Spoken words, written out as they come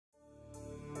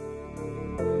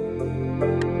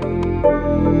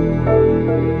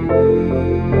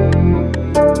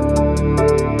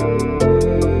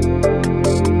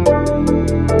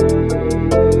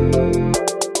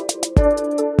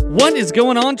is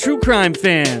going on, true crime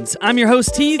fans? I'm your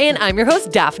host, Heath. And I'm your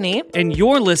host, Daphne. And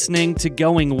you're listening to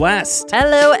Going West.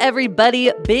 Hello,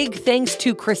 everybody. Big thanks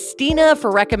to Christina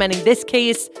for recommending this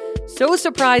case. So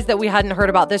surprised that we hadn't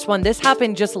heard about this one. This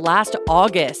happened just last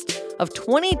August of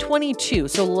 2022,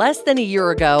 so less than a year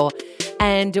ago.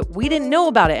 And we didn't know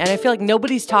about it. And I feel like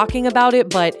nobody's talking about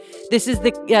it, but this is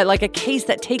like a case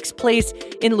that takes place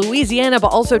in Louisiana, but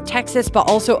also Texas, but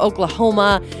also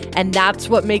Oklahoma. And that's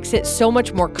what makes it so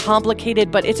much more complicated.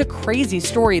 But it's a crazy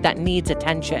story that needs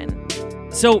attention.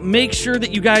 So make sure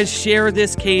that you guys share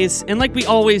this case. And like we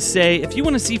always say, if you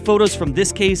want to see photos from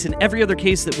this case and every other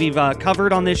case that we've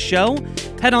covered on this show,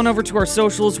 head on over to our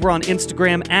socials. We're on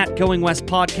Instagram at Going West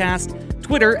Podcast,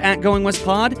 Twitter at Going West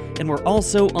Pod, and we're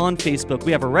also on Facebook.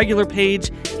 We have a regular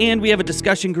page and we have a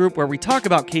discussion group where we talk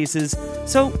about cases,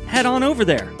 so head on over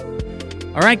there.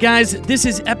 All right, guys, this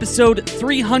is episode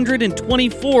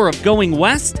 324 of Going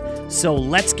West, so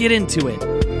let's get into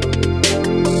it.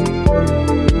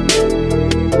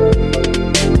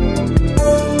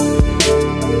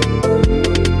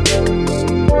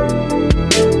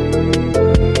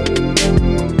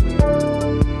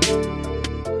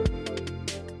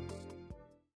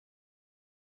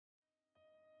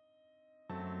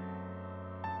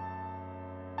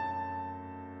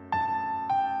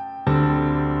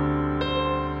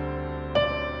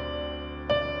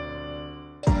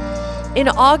 In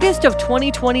August of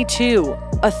 2022,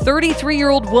 a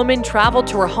 33-year-old woman traveled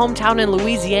to her hometown in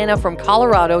Louisiana from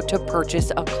Colorado to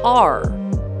purchase a car.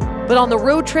 But on the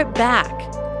road trip back,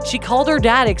 she called her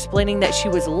dad explaining that she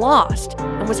was lost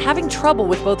and was having trouble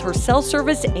with both her cell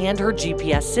service and her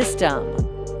GPS system.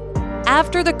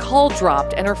 After the call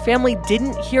dropped and her family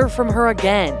didn't hear from her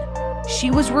again, she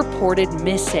was reported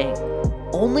missing,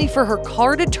 only for her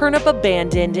car to turn up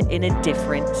abandoned in a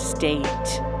different state.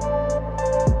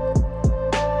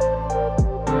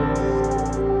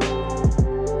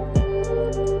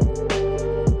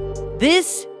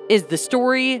 This is the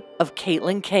story of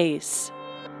Caitlyn Case.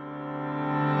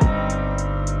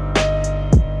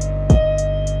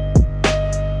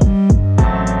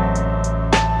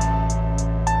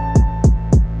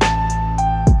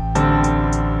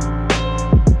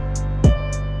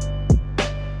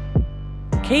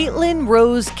 Caitlyn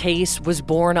Rose Case was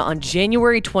born on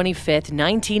January 25th,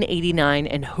 1989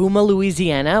 in Houma,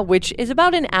 Louisiana, which is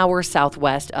about an hour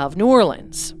southwest of New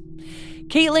Orleans.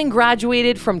 Caitlyn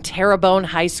graduated from Terrebonne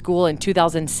High School in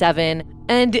 2007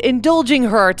 and, indulging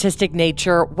her artistic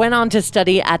nature, went on to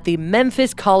study at the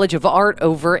Memphis College of Art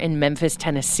over in Memphis,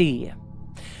 Tennessee.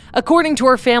 According to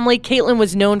her family, Caitlyn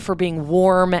was known for being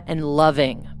warm and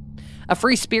loving. A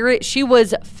free spirit, she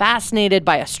was fascinated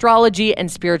by astrology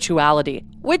and spirituality,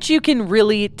 which you can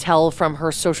really tell from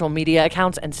her social media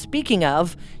accounts. And speaking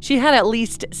of, she had at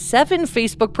least 7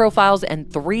 Facebook profiles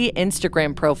and 3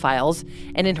 Instagram profiles,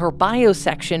 and in her bio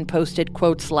section posted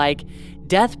quotes like,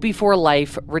 "Death before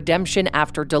life, redemption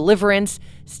after deliverance,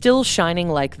 still shining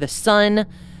like the sun."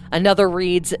 Another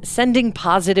reads, "Sending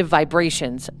positive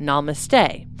vibrations,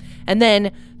 namaste." And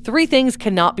then, 3 things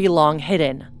cannot be long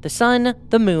hidden: the sun,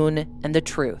 the moon, and the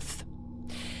truth.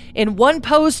 In one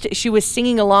post, she was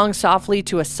singing along softly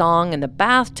to a song in the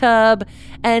bathtub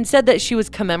and said that she was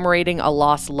commemorating a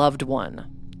lost loved one.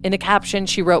 In the caption,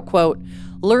 she wrote, quote,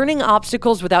 "Learning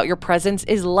obstacles without your presence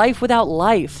is life without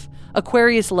life.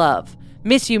 Aquarius love.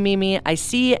 Miss you, Mimi. I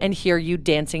see and hear you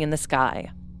dancing in the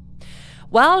sky."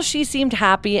 While she seemed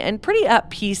happy and pretty at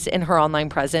peace in her online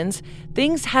presence,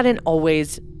 things hadn't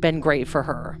always been great for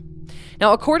her.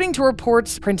 Now, according to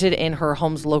reports printed in her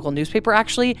home's local newspaper,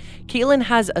 actually, Caitlyn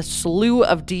has a slew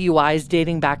of DUIs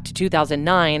dating back to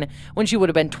 2009 when she would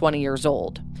have been 20 years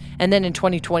old. And then in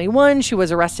 2021, she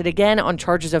was arrested again on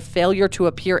charges of failure to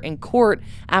appear in court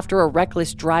after a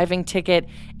reckless driving ticket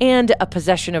and a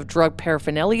possession of drug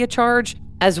paraphernalia charge,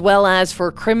 as well as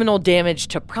for criminal damage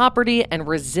to property and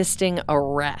resisting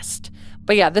arrest.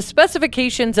 But yeah, the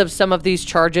specifications of some of these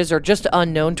charges are just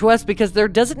unknown to us because there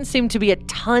doesn't seem to be a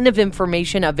ton of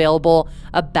information available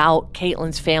about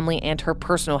Caitlyn's family and her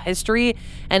personal history.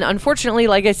 And unfortunately,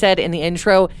 like I said in the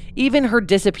intro, even her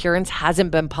disappearance hasn't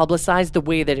been publicized the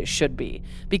way that it should be.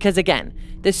 Because again,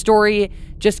 this story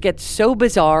just gets so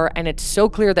bizarre and it's so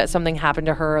clear that something happened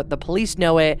to her. The police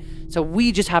know it. So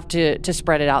we just have to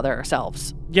spread it out there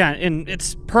ourselves. Yeah, and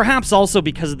it's perhaps also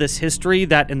because of this history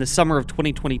that in the summer of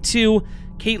 2022,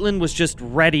 Caitlyn was just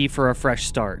ready for a fresh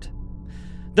start.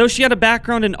 Though she had a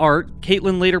background in art,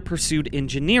 Caitlyn later pursued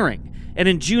engineering, and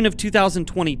in June of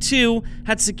 2022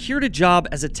 had secured a job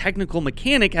as a technical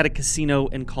mechanic at a casino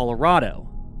in Colorado.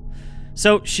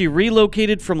 So she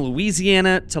relocated from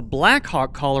Louisiana to Black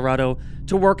Hawk, Colorado,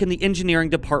 to work in the engineering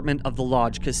department of the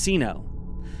Lodge Casino.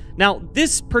 Now,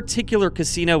 this particular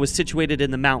casino was situated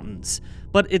in the mountains,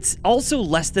 but it's also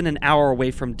less than an hour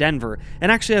away from Denver.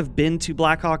 And actually, I've been to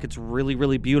Black Hawk. It's really,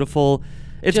 really beautiful.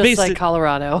 It's just like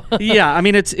Colorado. Yeah, I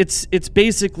mean, it's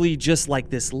basically just like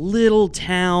this little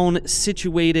town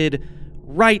situated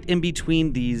right in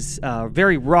between these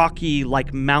very rocky,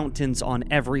 like, mountains on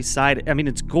every side. I mean,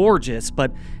 it's gorgeous,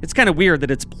 but it's kind of weird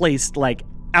that it's placed, like,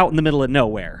 out in the middle of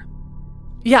nowhere.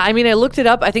 Yeah, I mean, I looked it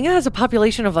up. I think it has a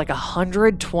population of like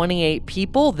 128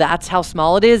 people. That's how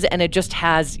small it is. And it just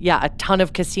has, a ton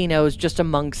of casinos just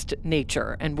amongst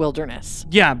nature and wilderness.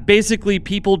 Yeah, basically,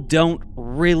 people don't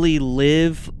really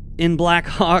live in Black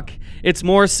Hawk. It's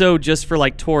more so just for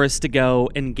like tourists to go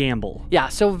and gamble. Yeah,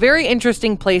 so very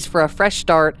interesting place for a fresh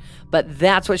start, but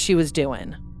that's what she was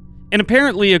doing. And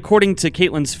apparently, according to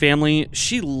Caitlyn's family,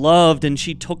 she loved and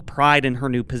she took pride in her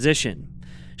new position.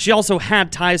 She also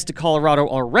had ties to Colorado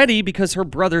already because her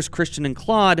brothers Christian and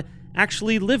Claude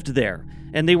actually lived there,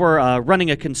 and they were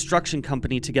running a construction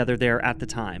company together there at the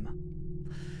time.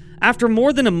 After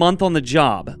more than a month on the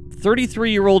job,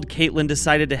 33-year-old Caitlyn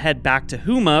decided to head back to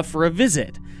Houma for a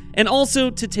visit, and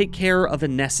also to take care of a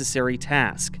necessary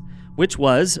task, which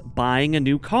was buying a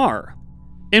new car.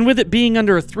 And with it being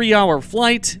under a 3-hour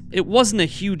flight, it wasn't a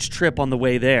huge trip on the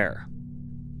way there.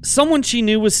 Someone she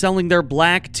knew was selling their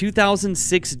black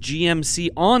 2006 GMC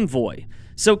Envoy,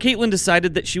 so Caitlyn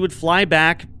decided that she would fly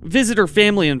back, visit her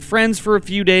family and friends for a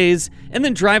few days, and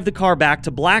then drive the car back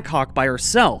to Black Hawk by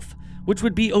herself, which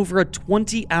would be over a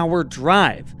 20-hour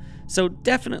drive, so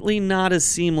definitely not as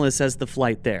seamless as the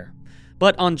flight there.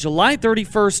 But on July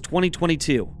 31st,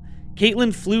 2022,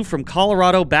 Caitlyn flew from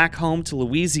Colorado back home to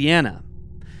Louisiana.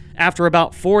 After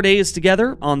about 4 days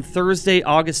together, on Thursday,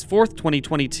 August 4th,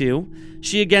 2022,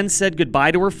 she again said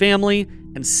goodbye to her family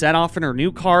and set off in her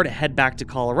new car to head back to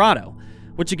Colorado,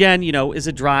 which again, is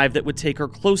a drive that would take her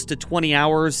close to 20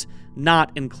 hours,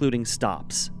 not including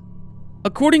stops.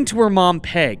 According to her mom,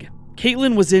 Peg,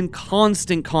 Caitlyn was in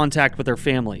constant contact with her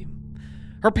family.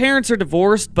 Her parents are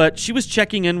divorced, but she was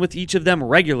checking in with each of them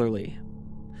regularly.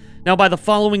 Now, by the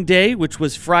following day, which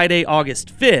was Friday,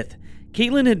 August 5th,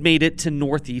 Caitlyn had made it to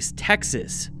Northeast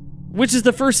Texas, which is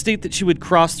the first state that she would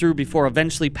cross through before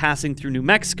eventually passing through New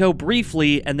Mexico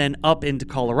briefly and then up into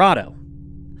Colorado.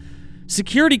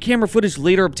 Security camera footage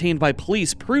later obtained by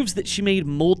police proves that she made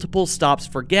multiple stops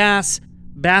for gas,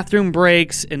 bathroom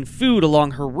breaks, and food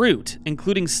along her route,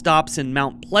 including stops in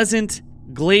Mount Pleasant,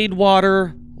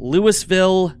 Gladewater,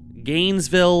 Louisville,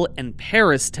 Gainesville, and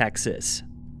Paris, Texas.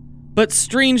 But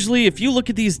strangely, if you look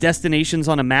at these destinations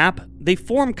on a map, they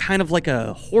form kind of like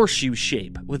a horseshoe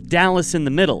shape, with Dallas in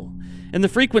the middle, and the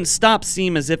frequent stops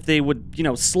seem as if they would,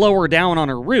 slow her down on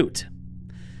her route.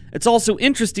 It's also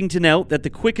interesting to note that the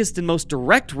quickest and most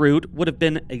direct route would have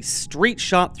been a straight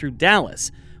shot through Dallas,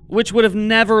 which would have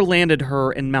never landed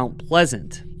her in Mount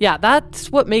Pleasant. Yeah,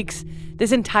 that's what makes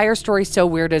this entire story so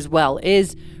weird as well,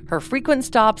 is her frequent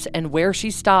stops and where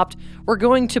she stopped. We're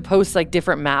going to post like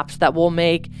different maps that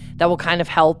will kind of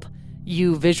help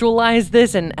you visualize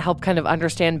this and help kind of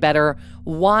understand better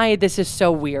why this is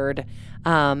so weird,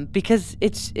 because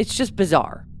it's just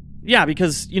bizarre. Yeah,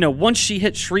 because, once she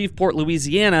hit Shreveport,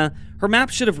 Louisiana, her map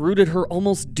should have routed her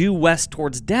almost due west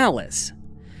towards Dallas.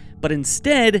 But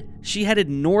instead, she headed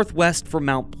northwest for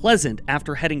Mount Pleasant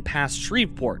after heading past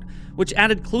Shreveport, which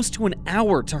added close to an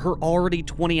hour to her already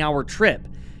 20-hour trip,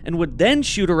 and would then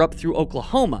shoot her up through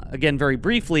Oklahoma, again very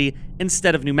briefly,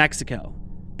 instead of New Mexico.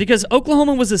 Because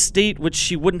Oklahoma was a state which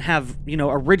she wouldn't have,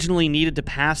 originally needed to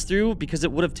pass through because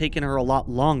it would have taken her a lot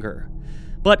longer.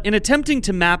 But in attempting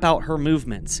to map out her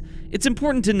movements, it's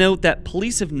important to note that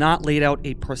police have not laid out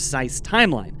a precise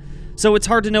timeline, so it's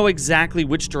hard to know exactly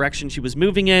which direction she was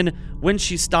moving in, when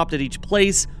she stopped at each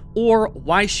place, or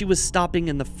why she was stopping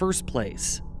in the first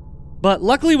place. But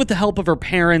luckily, with the help of her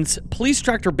parents, police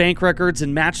tracked her bank records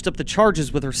and matched up the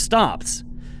charges with her stops.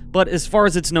 But as far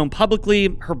as it's known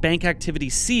publicly, her bank activity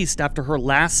ceased after her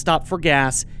last stop for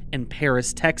gas in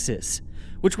Paris, Texas,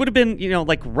 which would have been,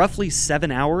 roughly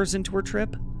 7 hours into her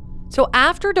trip. So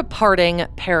after departing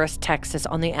Paris, Texas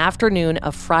on the afternoon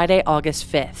of Friday,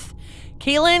 August 5th,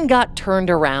 Caitlyn got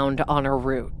turned around on her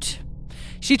route.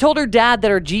 She told her dad that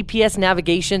her GPS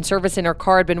navigation service in her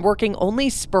car had been working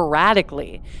only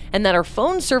sporadically, and that her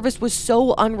phone service was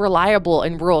so unreliable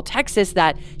in rural Texas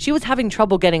that she was having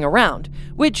trouble getting around,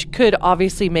 which could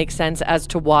obviously make sense as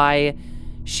to why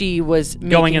she was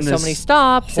making so many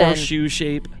stops. Horseshoe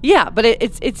shape. Yeah, but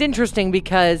it's interesting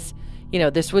because,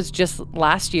 this was just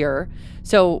last year.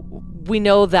 So we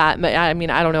know that, I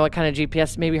mean, I don't know what kind of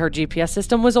GPS, maybe her GPS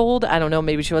system was old. I don't know.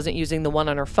 Maybe she wasn't using the one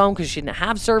on her phone because she didn't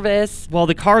have service. Well,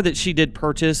 the car that she did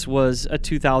purchase was a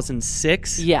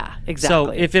 2006. Yeah,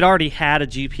 exactly. So if it already had a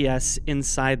GPS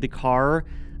inside the car,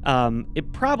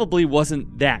 it probably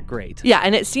wasn't that great. Yeah,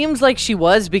 and it seems like she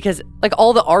was because like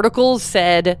all the articles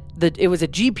said that it was a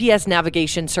GPS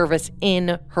navigation service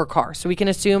in her car. So we can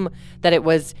assume that it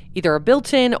was either a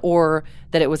built-in or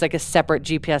that it was like a separate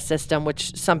GPS system,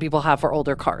 which some people have for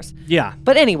older cars. Yeah.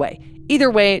 But anyway, either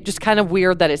way, just kind of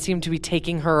weird that it seemed to be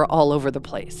taking her all over the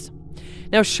place.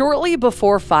 Now, shortly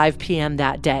before 5 p.m.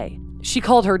 that day, she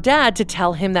called her dad to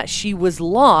tell him that she was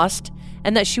lost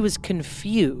and that she was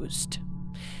confused.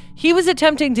 He was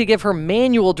attempting to give her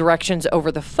manual directions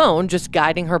over the phone, just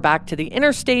guiding her back to the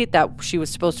interstate that she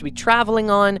was supposed to be traveling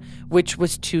on, which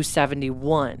was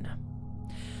 271.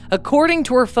 According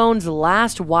to her phone's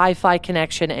last Wi-Fi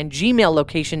connection and Gmail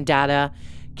location data,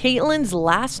 Caitlyn's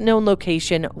last known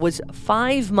location was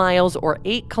 5 miles or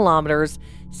 8 kilometers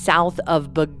south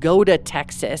of Bogota,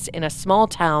 Texas, in a small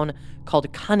town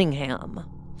called Cunningham.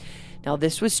 Now,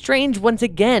 this was strange once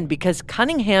again because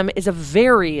Cunningham is a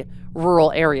very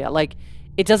rural area. Like,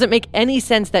 it doesn't make any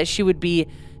sense that she would be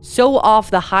so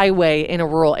off the highway in a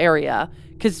rural area,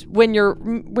 because when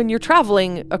you're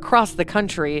traveling across the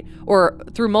country or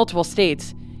through multiple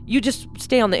states, you just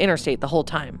stay on the interstate the whole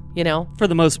time, you know? For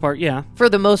the most part, yeah. For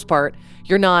the most part,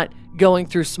 you're not going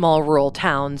through small rural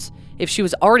towns. If she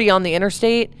was already on the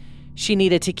interstate, she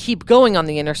needed to keep going on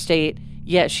the interstate,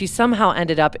 yet she somehow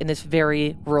ended up in this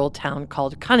very rural town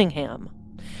called Cunningham.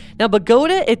 Now,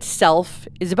 Bogota itself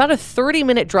is about a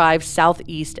 30-minute drive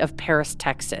southeast of Paris,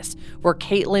 Texas, where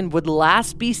Caitlyn would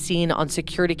last be seen on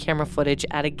security camera footage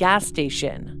at a gas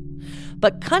station.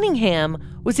 But Cunningham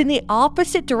was in the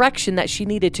opposite direction that she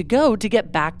needed to go to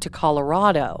get back to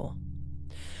Colorado.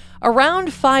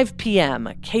 Around 5 p.m.,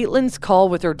 Caitlyn's call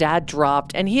with her dad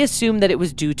dropped, and he assumed that it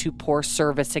was due to poor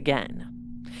service again.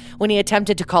 When he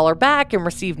attempted to call her back and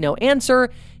received no answer,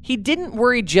 he didn't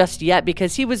worry just yet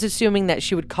because he was assuming that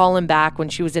she would call him back when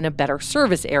she was in a better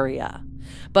service area.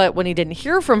 But when he didn't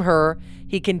hear from her,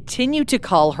 he continued to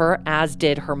call her, as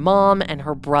did her mom and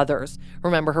her brothers.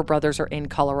 Remember, her brothers are in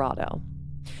Colorado.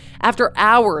 After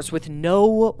hours with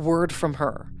no word from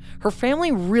her, her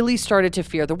family really started to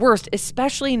fear the worst,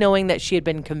 especially knowing that she had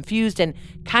been confused and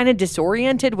kind of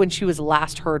disoriented when she was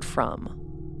last heard from.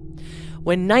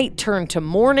 When night turned to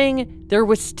morning, there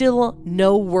was still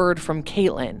no word from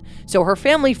Caitlyn, so her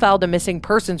family filed a missing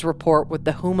persons report with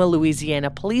the Houma, Louisiana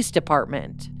Police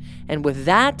Department. And with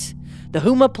that, the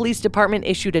Houma Police Department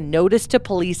issued a notice to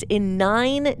police in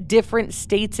 9 different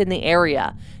states in the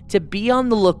area to be on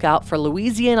the lookout for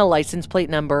Louisiana license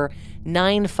plate number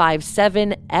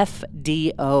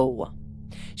 957FDO.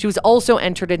 She was also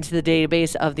entered into the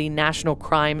database of the National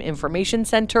Crime Information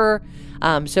Center.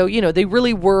 So, they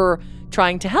really were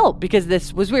trying to help because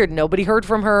this was weird. Nobody heard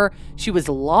from her. She was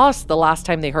lost the last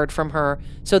time they heard from her.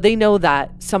 So they know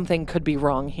that something could be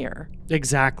wrong here.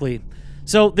 Exactly.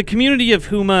 So the community of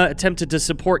Houma attempted to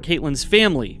support Caitlyn's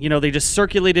family. They just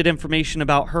circulated information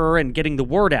about her and getting the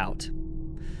word out.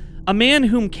 A man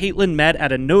whom Caitlyn met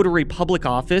at a notary public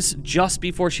office just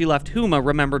before she left Houma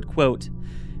remembered, quote,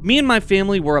 "Me and my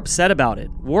family were upset about it,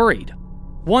 worried.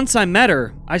 Once I met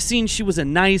her, I seen she was a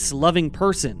nice, loving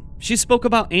person. She spoke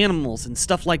about animals and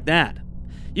stuff like that.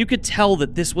 You could tell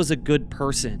that this was a good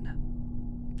person."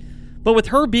 But with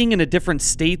her being in a different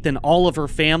state than all of her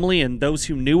family and those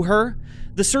who knew her,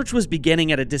 the search was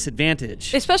beginning at a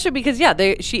disadvantage. Especially because,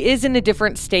 she is in a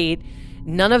different state.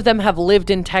 None of them have lived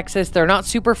in Texas. They're not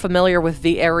super familiar with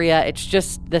the area. It's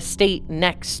just the state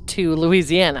next to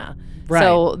Louisiana. Right.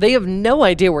 So they have no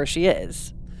idea where she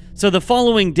is. So the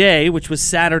following day, which was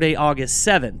Saturday, August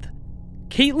 7th,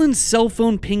 Caitlyn's cell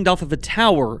phone pinged off of a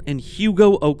tower in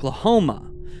Hugo,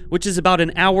 Oklahoma, which is about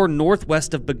an hour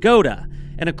northwest of Bogota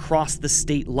and across the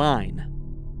state line.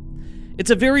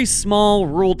 It's a very small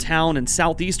rural town in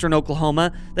southeastern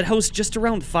Oklahoma that hosts just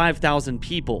around 5,000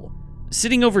 people,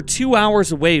 sitting over 2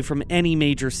 hours away from any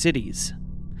major cities.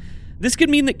 This could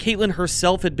mean that Caitlyn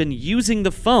herself had been using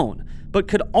the phone, but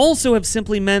could also have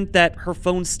simply meant that her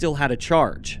phone still had a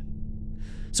charge.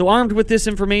 So armed with this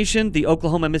information, the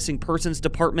Oklahoma Missing Persons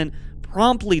Department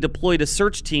promptly deployed a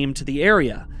search team to the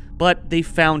area, but they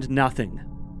found nothing.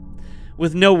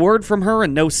 With no word from her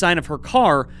and no sign of her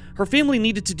car, her family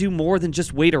needed to do more than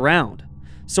just wait around.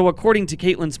 So according to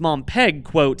Caitlyn's mom, Peg,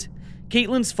 quote,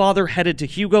 "Caitlyn's father headed to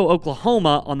Hugo,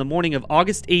 Oklahoma on the morning of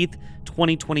August 8th,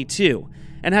 2022,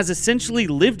 and has essentially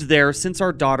lived there since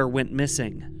our daughter went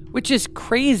missing." Which is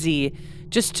crazy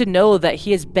just to know that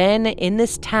he has been in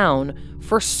this town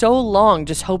for so long,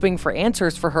 just hoping for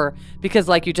answers for her, because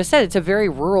like you just said, it's a very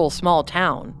rural, small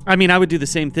town. I mean, I would do the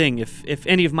same thing. If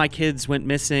any of my kids went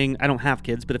missing, I don't have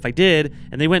kids, but if I did,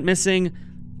 and they went missing,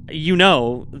 you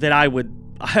know that I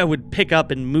would pick up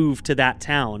and move to that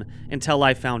town until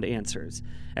I found answers.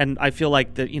 And I feel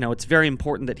like that, it's very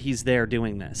important that he's there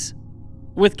doing this.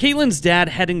 With Caitlyn's dad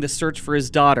heading to search for his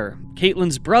daughter,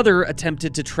 Caitlyn's brother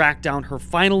attempted to track down her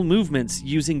final movements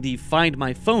using the Find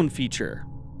My Phone feature.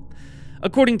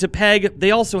 According to Peg,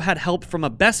 they also had help from a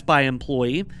Best Buy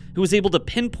employee who was able to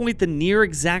pinpoint the near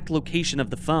exact location of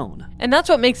the phone. And that's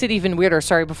what makes it even weirder,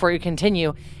 sorry, before you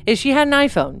continue, is she had an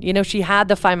iPhone. She had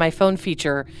the Find My Phone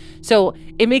feature. So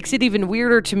it makes it even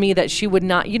weirder to me that she would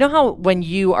not, how when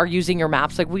you are using your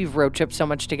maps, like we've road tripped so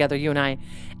much together, you and I,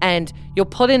 and you'll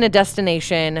put in a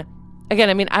destination. Again,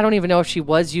 I mean, I don't even know if she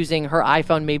was using her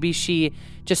iPhone. Maybe she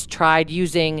just tried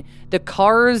using the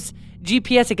car's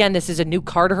GPS. Again, this is a new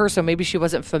car to her, so maybe she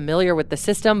wasn't familiar with the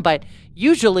system. But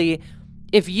usually,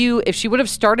 if she would have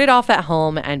started off at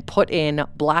home and put in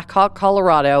Black Hawk,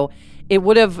 Colorado, it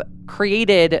would have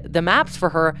created the maps for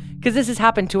her, because this has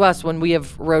happened to us when we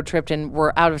have road tripped and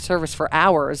we're out of service for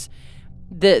hours.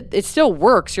 It still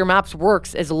works. Your maps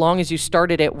works as long as you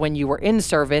started it when you were in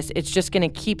service. It's just going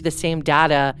to keep the same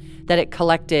data that it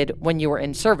collected when you were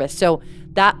in service. So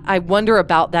that, I wonder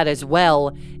about that as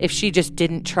well, if she just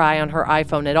didn't try on her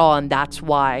iPhone at all, and that's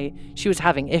why she was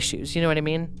having issues. You know what I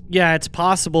mean? Yeah, it's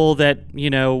possible that,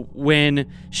 when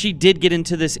she did get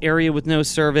into this area with no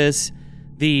service,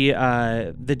 the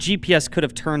GPS could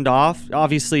have turned off.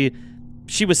 Obviously,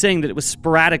 she was saying that it was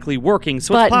sporadically working,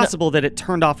 so it's possible that it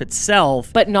turned off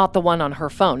itself. But not the one on her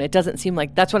phone. It doesn't seem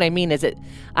like, that's what I mean, is it,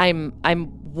 I'm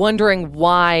wondering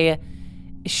why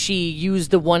she used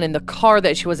the one in the car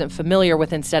that she wasn't familiar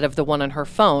with instead of the one on her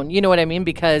phone. You know what I mean?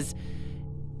 Because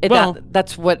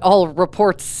that's what all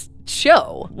reports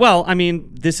show. Well, I mean,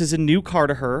 this is a new car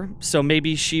to her, so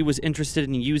maybe she was interested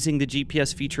in using the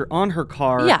GPS feature on her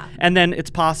car. Yeah. And then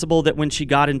it's possible that when she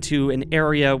got into an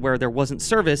area where there wasn't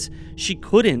service, she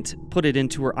couldn't put it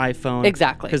into her iPhone.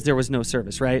 Exactly. Because there was no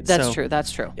service, right? That's true.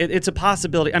 It's a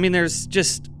possibility. I mean, there's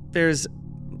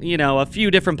a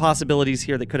few different possibilities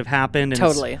here that could have happened. And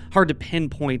totally. It's hard to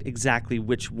pinpoint exactly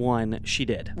which one she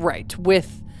did. Right.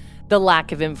 With the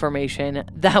lack of information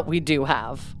that we do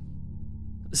have.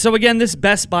 So again, this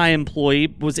Best Buy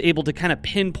employee was able to kind of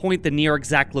pinpoint the near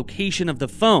exact location of the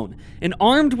phone. And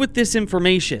armed with this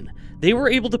information, they were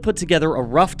able to put together a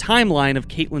rough timeline of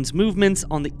Caitlyn's movements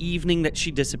on the evening that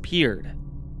she disappeared.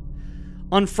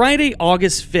 On Friday,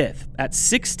 August 5th at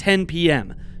 6:10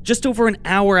 p.m., just over an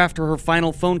hour after her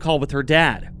final phone call with her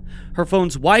dad, her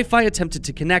phone's Wi-Fi attempted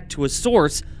to connect to a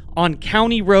source on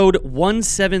County Road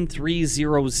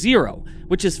 17300,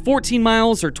 which is 14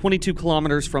 miles or 22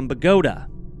 kilometers from Bogota.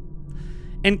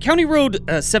 And County Road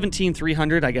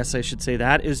 17300, I guess I should say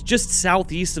that, is just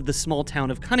southeast of the small town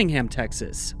of Cunningham,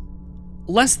 Texas.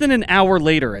 Less than an hour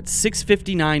later, at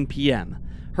 6:59 p.m.,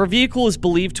 her vehicle is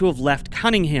believed to have left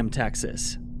Cunningham,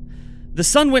 Texas. The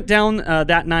sun went down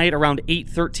that night around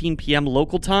 8:13 p.m.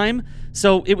 local time,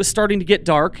 so it was starting to get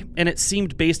dark, and it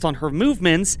seemed, based on her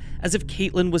movements, as if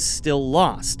Caitlyn was still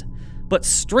lost. But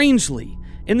strangely,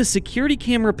 in the security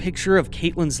camera picture of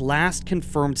Caitlyn's last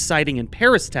confirmed sighting in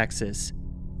Paris, Texas,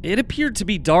 it appeared to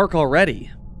be dark already.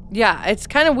 Yeah, it's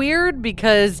kind of weird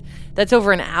because that's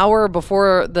over an hour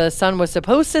before the sun was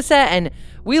supposed to set, and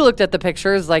we looked at the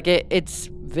pictures, like it's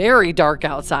very dark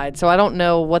outside. So I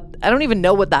don't even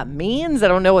know what that means. I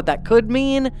don't know what that could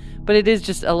mean, but it is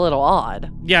just a little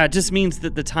odd. Yeah, it just means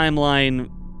that the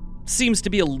timeline seems to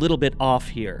be a little bit off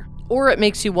here. Or it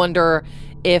makes you wonder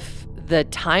if the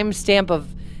timestamp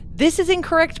of this is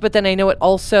incorrect, but then I know it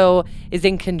also is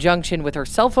in conjunction with her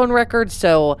cell phone record,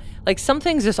 so like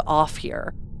something's just off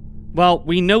here. Well,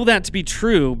 we know that to be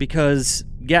true because,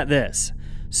 get this,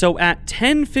 so at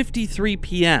 10:53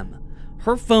 p.m.,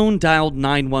 her phone dialed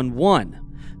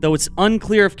 911, though it's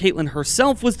unclear if Caitlyn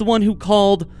herself was the one who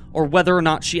called or whether or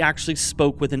not she actually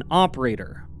spoke with an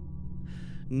operator.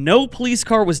 No police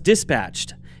car was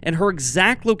dispatched, and her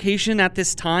exact location at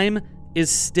this time is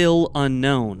still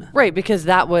unknown. Right, because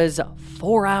that was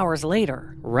 4 hours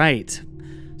later. Right.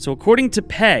 So according to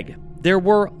Peg, there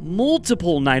were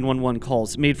multiple 911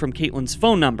 calls made from Caitlyn's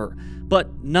phone number,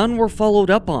 but none were followed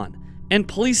up on, and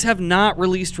police have not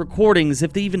released recordings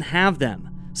if they even have them.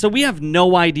 So we have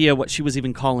no idea what she was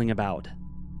even calling about.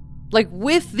 Like,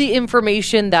 with the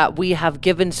information that we have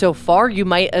given so far, you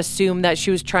might assume that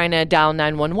she was trying to dial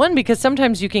 911 because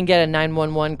sometimes you can get a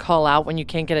 911 call out when you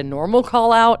can't get a normal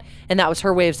call out. And that was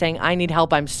her way of saying, I need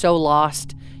help. I'm so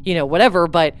lost, whatever.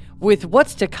 But with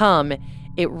what's to come,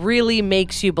 it really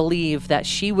makes you believe that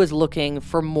she was looking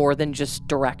for more than just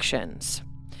directions.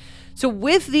 So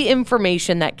with the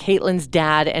information that Caitlyn's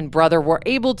dad and brother were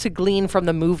able to glean from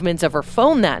the movements of her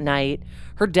phone that night,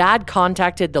 her dad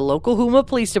contacted the local Houma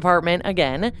Police Department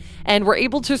again and were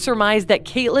able to surmise that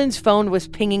Caitlyn's phone was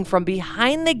pinging from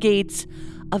behind the gates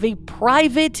of a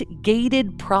private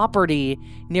gated property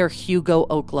near Hugo,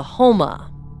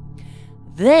 Oklahoma.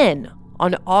 Then,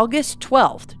 on August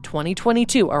 12th,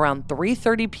 2022, around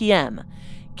 3:30 p.m.,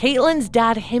 Caitlyn's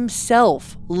dad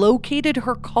himself located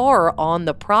her car on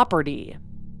the property.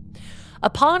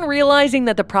 Upon realizing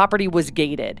that the property was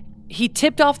gated, he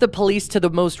tipped off the police to the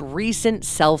most recent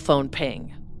cell phone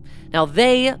ping. Now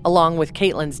they, along with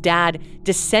Caitlyn's dad,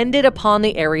 descended upon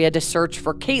the area to search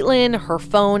for Caitlyn, her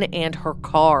phone, and her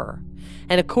car.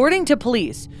 And according to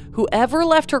police, whoever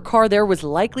left her car there was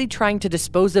likely trying to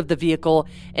dispose of the vehicle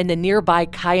in the nearby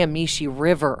Kiamichi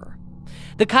River.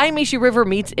 The Kiamichi River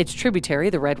meets its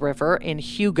tributary, the Red River, in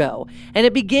Hugo, and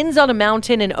it begins on a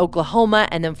mountain in Oklahoma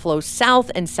and then flows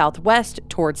south and southwest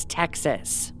towards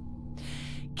Texas.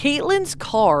 Caitlyn's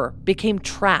car became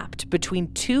trapped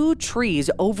between two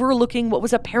trees overlooking what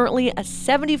was apparently a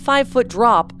 75-foot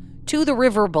drop to the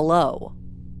river below.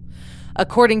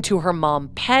 According to her mom,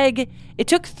 Peg, it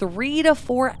took 3 to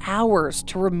 4 hours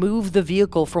to remove the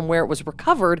vehicle from where it was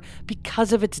recovered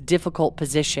because of its difficult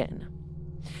position.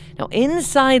 Now,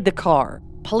 inside the car,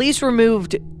 police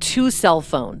removed 2 cell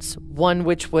phones, one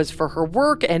which was for her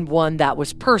work and one that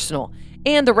was personal,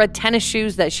 and the red tennis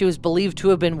shoes that she was believed to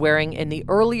have been wearing in the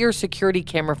earlier security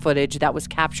camera footage that was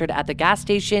captured at the gas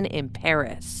station in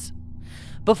Paris.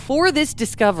 Before this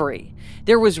discovery,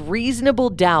 there was reasonable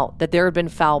doubt that there had been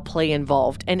foul play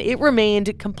involved, and it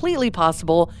remained completely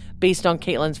possible, based on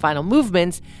Caitlyn's final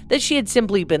movements, that she had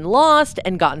simply been lost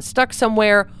and gotten stuck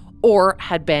somewhere or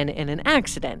had been in an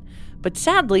accident. But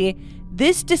sadly,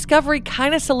 this discovery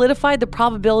kind of solidified the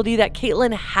probability that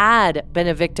Caitlyn had been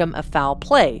a victim of foul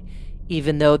play,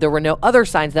 even though there were no other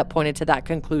signs that pointed to that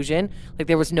conclusion. Like,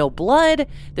 there was no blood,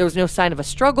 there was no sign of a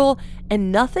struggle,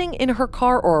 and nothing in her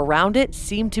car or around it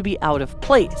seemed to be out of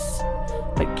place.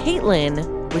 But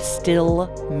Caitlyn was still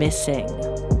missing.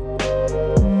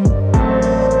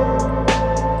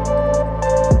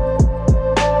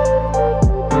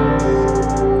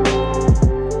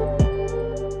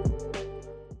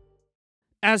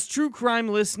 As true crime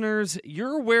listeners,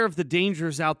 you're aware of the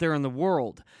dangers out there in the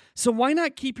world, so why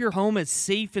not keep your home as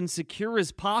safe and secure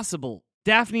as possible?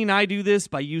 Daphne and I do this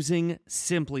by using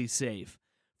Simply Safe.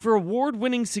 For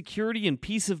award-winning security and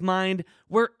peace of mind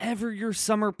wherever your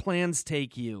summer plans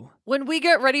take you. When we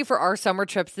get ready for our summer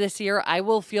trips this year, I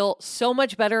will feel so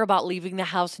much better about leaving the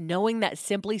house knowing that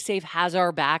Simply Safe has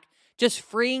our back, just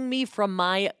freeing me from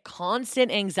my constant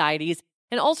anxieties.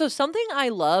 And also, something I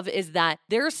love is that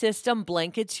their system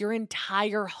blankets your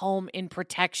entire home in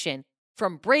protection,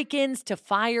 from break-ins to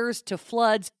fires to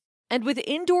floods. And with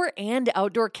indoor and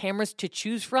outdoor cameras to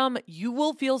choose from, you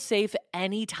will feel safe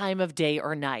any time of day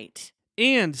or night.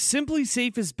 And Simply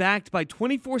Safe is backed by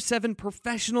 24/7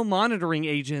 professional monitoring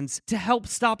agents to help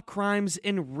stop crimes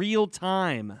in real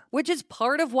time. Which is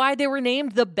part of why they were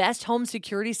named the best home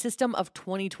security system of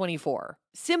 2024.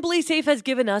 Simply Safe has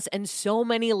given us and so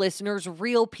many listeners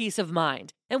real peace of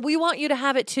mind, and we want you to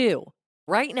have it too.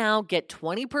 Right now, get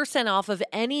 20% off of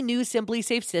any new Simply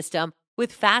Safe system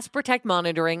with Fast Protect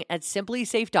monitoring at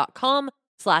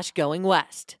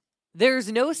simplysafe.com/goingwest.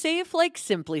 There's no safe like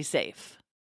Simply Safe.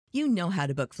 You know how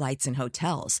to book flights and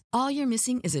hotels. All you're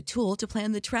missing is a tool to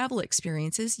plan the travel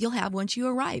experiences you'll have once you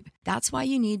arrive. That's why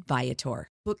you need Viator.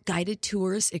 Book guided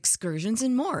tours, excursions,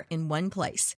 and more in one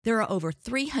place. There are over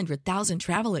 300,000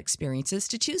 travel experiences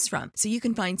to choose from, so you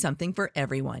can find something for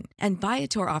everyone. And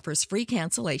Viator offers free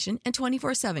cancellation and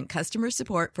 24/7 customer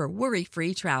support for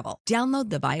worry-free travel.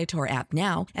 Download the Viator app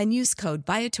now and use code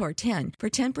Viator10 for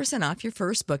 10% off your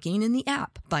first booking in the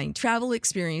app. Find travel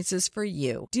experiences for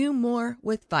you. Do more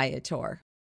with Viator.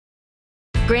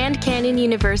 Grand Canyon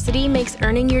University makes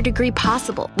earning your degree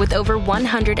possible with over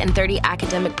 130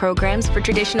 academic programs for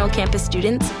traditional campus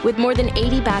students, with more than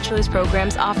 80 bachelor's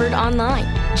programs offered online.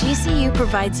 GCU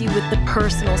provides you with the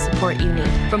personal support you need,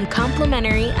 from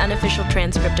complimentary unofficial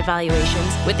transcript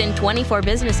evaluations within 24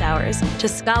 business hours to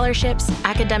scholarships,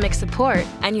 academic support,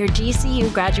 and your GCU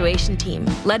graduation team,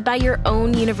 led by your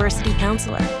own university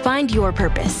counselor. Find your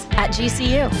purpose at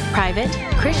GCU. Private,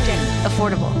 Christian,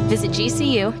 affordable. Visit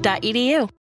gcu.edu.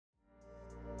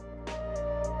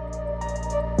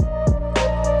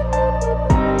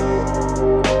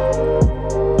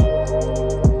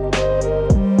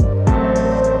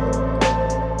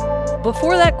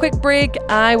 quick break,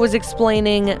 I was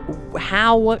explaining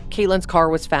how Caitlyn's car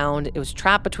was found. It was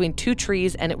trapped between two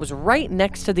trees, and it was right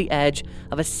next to the edge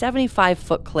of a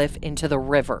 75-foot cliff into the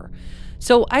river.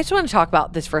 So I just want to talk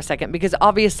about this for a second because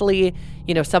obviously,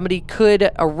 somebody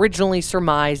could originally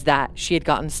surmise that she had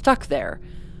gotten stuck there.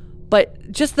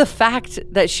 But just the fact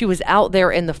that she was out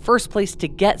there in the first place to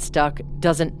get stuck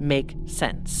doesn't make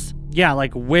sense. Yeah,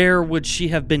 like where would she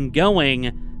have been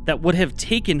going that would have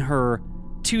taken her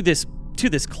to this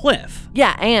cliff?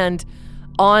 Yeah, and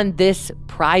on this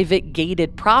private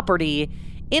gated property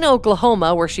in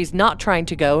Oklahoma where she's not trying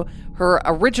to go, her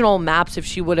original maps, if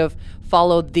she would have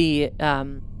followed the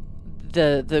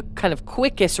kind of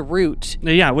quickest route.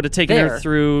 Yeah, it would have taken her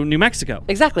through New Mexico.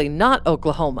 Exactly, not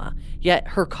Oklahoma. Yet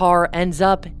her car ends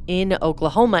up in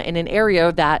Oklahoma in an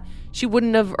area that she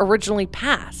wouldn't have originally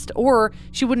passed, or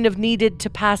she wouldn't have needed to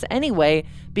pass anyway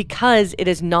because it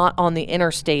is not on the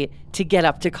interstate to get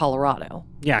up to Colorado.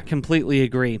 Yeah, completely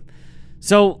agree.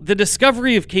 So the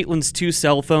discovery of Caitlyn's 2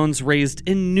 cell phones raised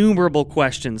innumerable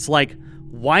questions, like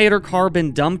why had her car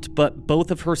been dumped but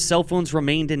both of her cell phones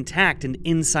remained intact and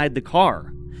inside the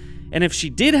car? And if she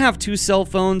did have 2 cell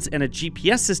phones and a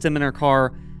GPS system in her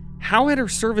car, how had her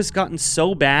service gotten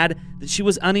so bad that she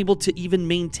was unable to even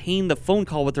maintain the phone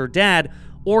call with her dad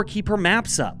or keep her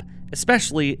maps up,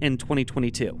 especially in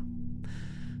 2022?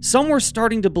 Some were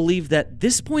starting to believe that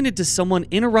this pointed to someone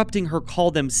interrupting her call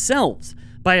themselves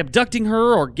by abducting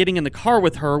her or getting in the car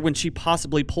with her when she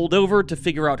possibly pulled over to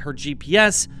figure out her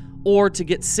GPS or to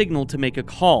get signal to make a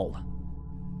call.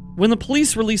 When the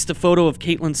police released a photo of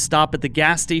Caitlyn's stop at the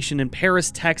gas station in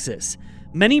Paris, Texas,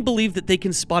 many believe that they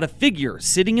can spot a figure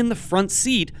sitting in the front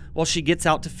seat while she gets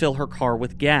out to fill her car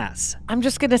with gas. I'm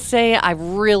just going to say I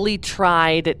really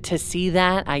tried to see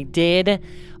that. I did.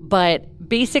 But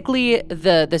basically,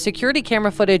 the security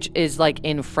camera footage is like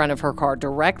in front of her car,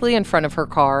 directly in front of her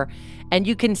car. And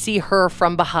you can see her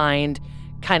from behind,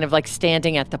 kind of like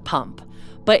standing at the pump.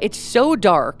 But it's so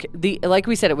dark. Like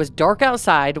we said, it was dark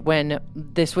outside when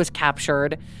this was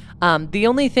captured. The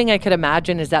only thing I could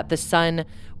imagine is that the sun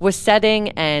was setting,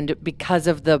 and because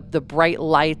of the bright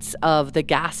lights of the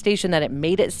gas station, that it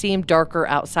made it seem darker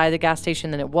outside the gas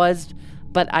station than it was.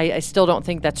 But I still don't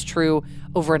think that's true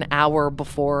over an hour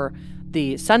before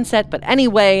the sunset. But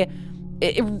anyway,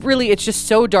 it's just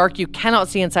so dark. You cannot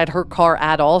see inside her car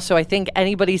at all. So I think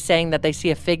anybody saying that they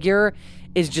see a figure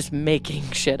is just making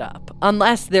shit up.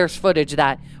 Unless there's footage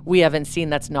that we haven't seen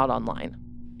that's not online.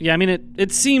 Yeah, I mean,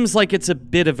 it seems like it's a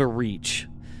bit of a reach.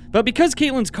 But because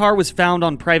Caitlyn's car was found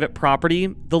on private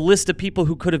property, the list of people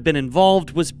who could have been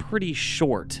involved was pretty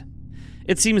short.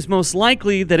 It seems most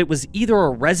likely that it was either a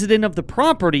resident of the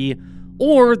property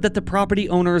or that the property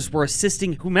owners were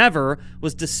assisting whomever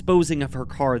was disposing of her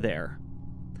car there.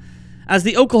 As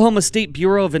the Oklahoma State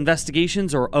Bureau of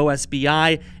Investigations, or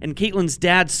OSBI, and Caitlyn's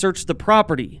dad searched the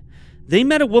property, they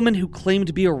met a woman who claimed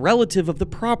to be a relative of the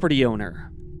property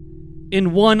owner.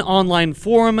 In one online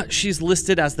forum, she's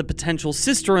listed as the potential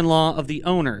sister-in-law of the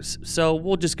owners, so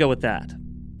we'll just go with that.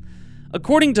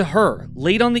 According to her,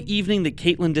 late on the evening that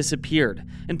Caitlyn disappeared,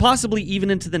 and possibly even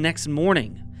into the next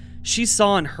morning, she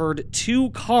saw and heard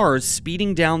 2 cars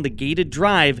speeding down the gated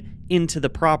drive into the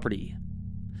property.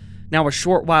 Now, a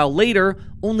short while later,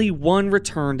 only one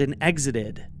returned and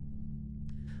exited.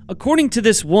 According to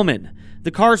this woman,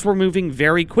 the cars were moving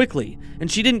very quickly,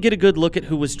 and she didn't get a good look at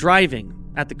who was driving,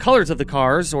 at the colors of the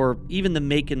cars, or even the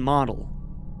make and model.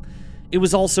 It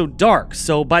was also dark,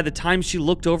 so by the time she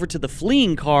looked over to the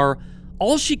fleeing car,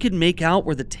 all she could make out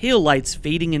were the taillights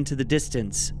fading into the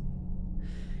distance.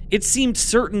 It seemed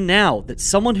certain now that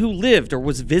someone who lived or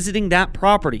was visiting that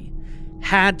property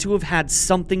had to have had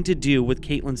something to do with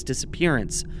Caitlyn's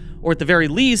disappearance, or at the very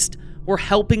least, were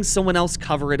helping someone else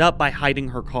cover it up by hiding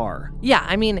her car. Yeah,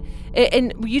 I mean,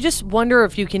 and you just wonder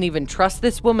if you can even trust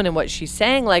this woman and what she's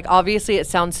saying. Like, obviously it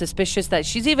sounds suspicious that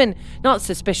she's even, not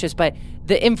suspicious, but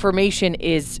the information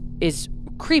is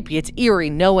creepy. It's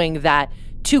eerie knowing that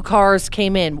 2 cars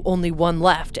came in, only one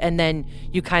left, and then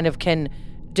you kind of can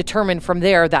determine from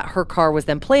there that her car was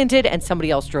then planted and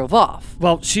somebody else drove off.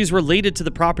 Well, she's related to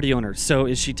the property owner, so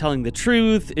is she telling the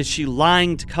truth? Is she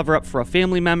lying to cover up for a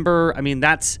family member? I mean,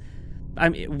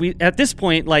 we at this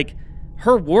point, like,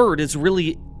 her word is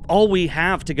really all we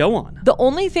have to go on. The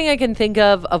only thing I can think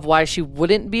of why she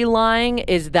wouldn't be lying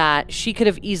is that she could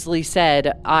have easily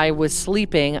said, I was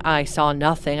sleeping, I saw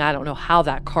nothing, I don't know how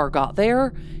that car got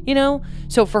there, you know?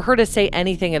 So for her to say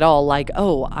anything at all, like,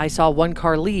 oh, I saw one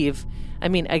car leave, I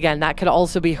mean, again, that could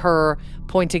also be her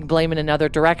pointing blame in another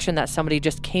direction, that somebody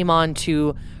just came on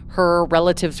to her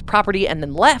relative's property and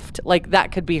then left. Like,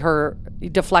 that could be her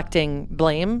deflecting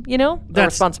blame, you know, the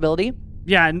responsibility.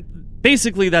 Yeah, and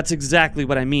basically that's exactly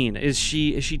what I mean. Is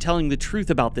she telling the truth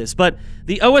about this? But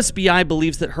the OSBI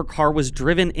believes that her car was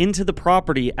driven into the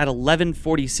property at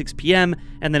 11:46 p.m.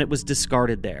 and then it was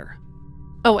discarded there.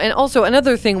 Oh, and also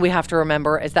another thing we have to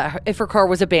remember is that if her car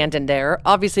was abandoned there,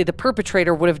 obviously the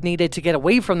perpetrator would have needed to get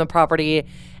away from the property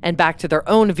and back to their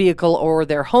own vehicle or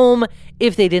their home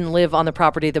if they didn't live on the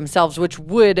property themselves, which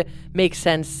would make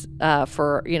sense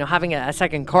for, having a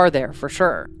second car there for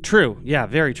sure. True. Yeah,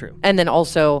 very true. And then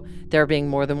also there being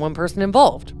more than one person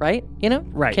involved, right?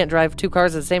 Right. Can't drive two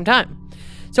cars at the same time.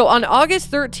 So on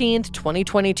August 13th,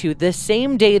 2022, the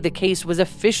same day the case was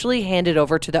officially handed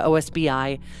over to the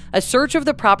OSBI, a search of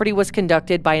the property was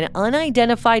conducted by an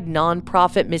unidentified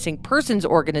nonprofit missing persons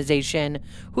organization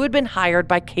who had been hired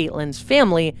by Caitlyn's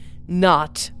family,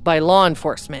 not by law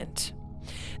enforcement.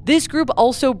 This group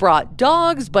also brought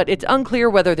dogs, but it's unclear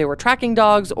whether they were tracking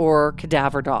dogs or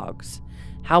cadaver dogs.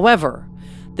 However,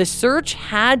 the search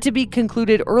had to be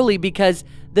concluded early because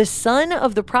the son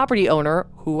of the property owner,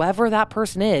 whoever that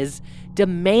person is,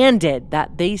 demanded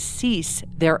that they cease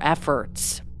their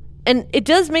efforts. And it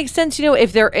does make sense,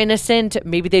 if they're innocent,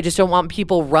 maybe they just don't want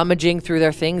people rummaging through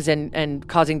their things and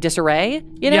causing disarray,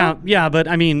 Yeah, but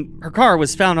I mean, her car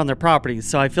was found on their property,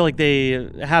 so I feel like they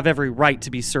have every right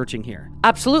to be searching here.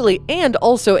 Absolutely. And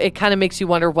also, it kind of makes you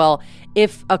wonder, well,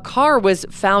 if a car was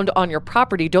found on your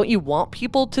property, don't you want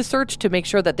people to search to make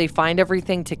sure that they find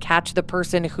everything to catch the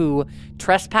person who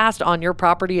trespassed on your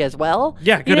property as well?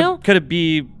 Yeah, could it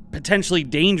be potentially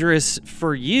dangerous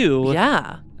for you?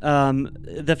 Yeah.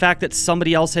 The fact that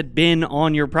somebody else had been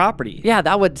on your property. Yeah,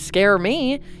 that would scare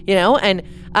me,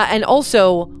 and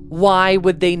also, why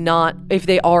would they not, if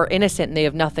they are innocent and they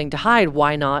have nothing to hide,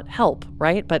 why not help,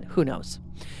 right? But who knows?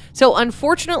 So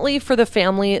unfortunately for the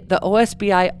family, the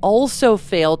OSBI also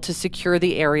failed to secure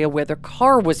the area where the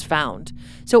car was found.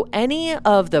 So any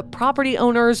of the property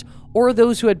owners or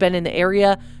those who had been in the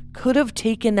area could have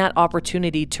taken that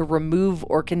opportunity to remove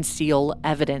or conceal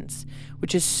evidence,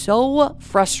 which is so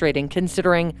frustrating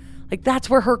considering that's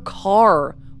where her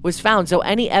car was found. So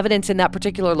any evidence in that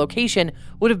particular location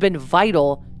would have been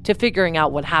vital to figuring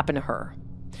out what happened to her.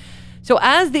 So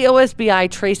as the OSBI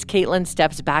traced Caitlyn's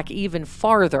steps back even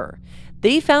farther,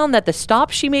 they found that the stop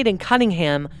she made in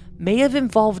Cunningham may have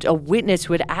involved a witness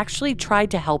who had actually tried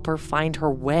to help her find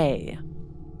her way.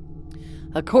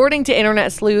 According to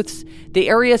internet sleuths, the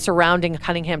area surrounding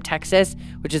Cunningham, Texas,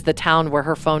 which is the town where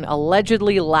her phone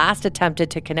allegedly last attempted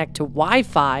to connect to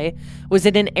Wi-Fi, was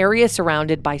in an area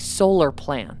surrounded by solar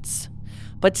plants.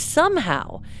 But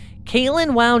somehow,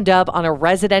 Caitlyn wound up on a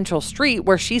residential street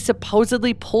where she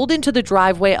supposedly pulled into the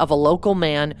driveway of a local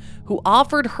man who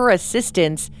offered her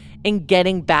assistance in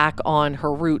getting back on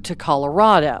her route to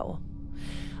Colorado.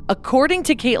 According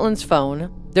to Caitlyn's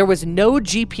phone, there was no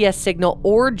GPS signal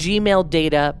or Gmail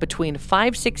data between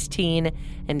 5:16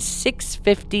 and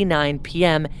 6:59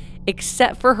 p.m.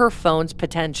 except for her phone's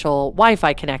potential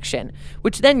Wi-Fi connection,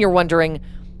 which then you're wondering,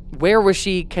 where was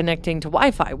she connecting to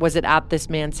Wi-Fi? Was it at this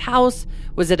man's house?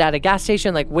 Was it at a gas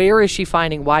station? Where is she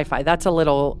finding Wi-Fi? That's a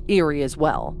little eerie as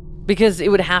well, because it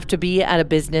would have to be at a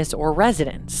business or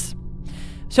residence.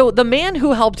 So the man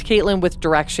who helped Caitlyn with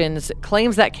directions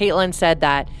claims that Caitlyn said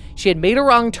that she had made a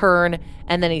wrong turn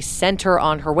and then he sent her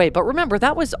on her way. But remember,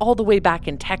 that was all the way back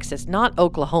in Texas, not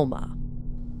Oklahoma.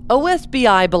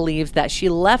 OSBI believes that she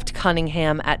left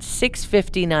Cunningham at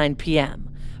 6:59 p.m.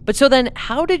 But so then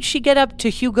how did she get up to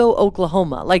Hugo,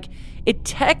 Oklahoma? It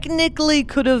technically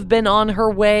could have been on her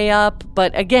way up,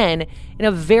 but again, in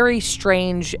a very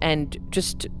strange and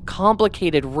just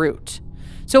complicated route.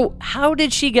 So how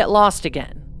did she get lost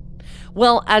again?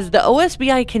 Well, as the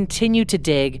OSBI continued to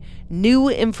dig, new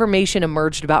information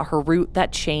emerged about her route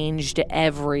that changed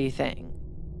everything.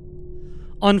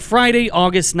 On Friday,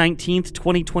 August 19th,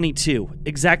 2022,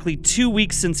 exactly 2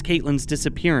 weeks since Caitlyn's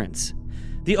disappearance,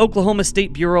 the Oklahoma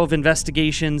State Bureau of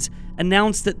Investigations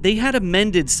announced that they had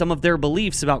amended some of their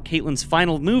beliefs about Caitlyn's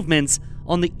final movements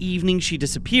on the evening she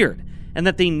disappeared, and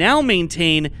that they now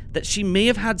maintain that she may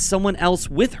have had someone else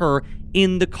with her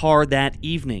in the car that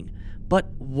evening. But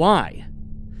why?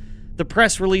 The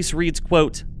press release reads,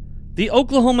 quote, "The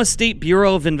Oklahoma State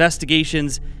Bureau of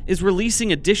Investigations is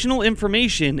releasing additional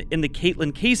information in the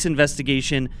Caitlyn Case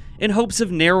investigation in hopes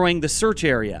of narrowing the search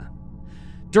area.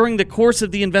 During the course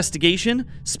of the investigation,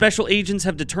 special agents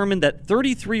have determined that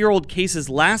 33-year-old Case's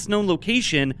last known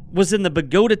location was in the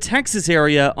Bogota, Texas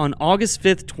area on August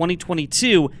 5th,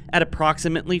 2022 at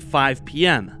approximately 5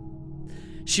 p.m.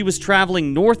 She was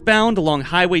traveling northbound along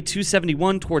Highway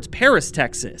 271 towards Paris,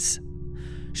 Texas.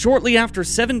 Shortly after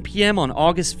 7 p.m. on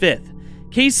August 5th,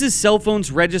 Case's cell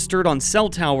phones registered on cell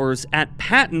towers at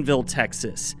Pattonville,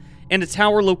 Texas, and a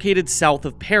tower located south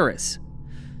of Paris.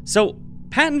 So,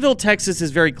 Pattonville, Texas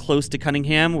is very close to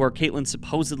Cunningham, where Caitlyn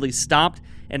supposedly stopped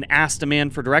and asked a man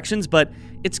for directions, but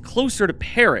it's closer to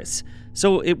Paris,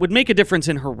 so it would make a difference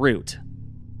in her route.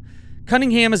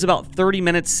 Cunningham is about 30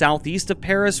 minutes southeast of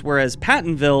Paris, whereas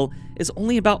Pattonville is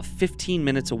only about 15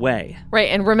 minutes away. Right,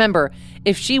 and remember,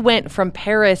 if she went from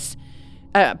Paris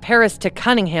to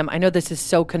Cunningham, I know this is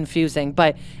so confusing,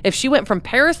 but if she went from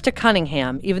Paris to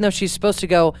Cunningham, even though she's supposed to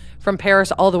go from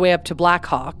Paris all the way up to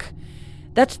Blackhawk,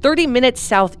 that's 30 minutes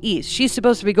southeast. She's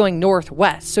supposed to be going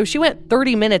northwest, so she went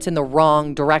 30 minutes in the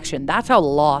wrong direction. That's how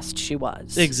lost she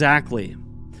was. Exactly.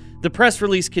 The press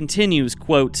release continues,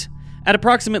 quote, "At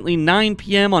approximately 9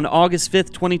 p.m. on August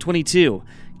 5th, 2022,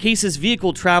 Case's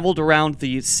vehicle traveled around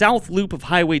the south loop of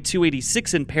Highway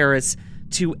 286 in Paris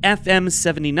to FM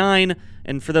 79,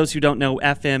 and for those who don't know,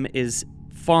 FM is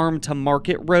Farm to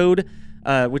Market Road,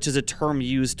 which is a term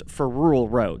used for rural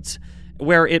roads,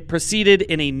 where it proceeded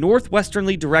in a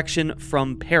northwesterly direction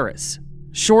from Paris.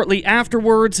 Shortly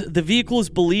afterwards, the vehicle is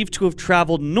believed to have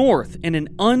traveled north in an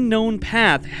unknown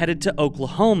path headed to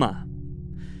Oklahoma.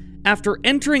 After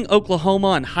entering Oklahoma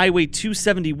on Highway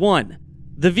 271,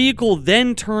 the vehicle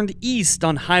then turned east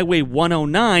on Highway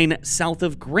 109 south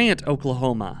of Grant,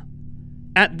 Oklahoma.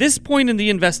 At this point in the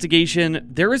investigation,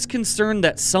 there is concern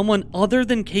that someone other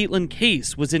than Caitlyn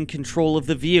Case was in control of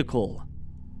the vehicle.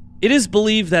 It is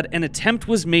believed that an attempt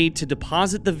was made to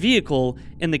deposit the vehicle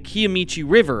in the Kiamichi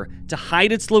River to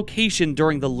hide its location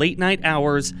during the late night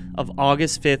hours of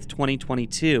August 5th,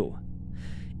 2022.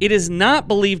 It is not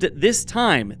believed at this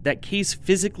time that Case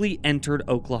physically entered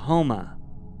Oklahoma.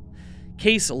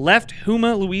 Case left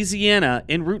Houma, Louisiana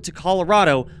en route to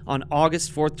Colorado on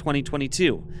August 4th,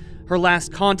 2022. Her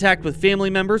last contact with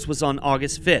family members was on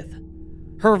August 5th.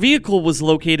 Her vehicle was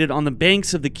located on the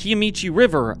banks of the Kiamichi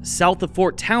River south of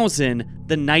Fort Townsend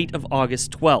the night of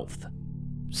August 12th.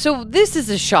 So this is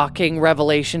a shocking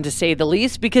revelation, to say the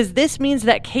least, because this means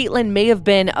that Caitlyn may have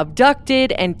been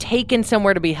abducted and taken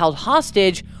somewhere to be held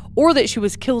hostage, or that she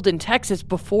was killed in Texas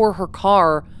before her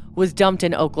car was dumped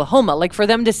in Oklahoma. Like, for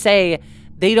them to say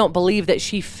they don't believe that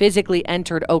she physically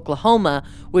entered Oklahoma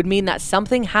would mean that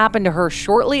something happened to her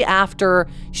shortly after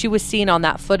she was seen on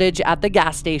that footage at the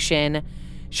gas station,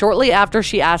 shortly after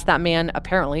she asked that man,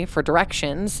 apparently, for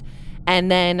directions, and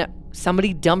then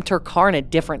somebody dumped her car in a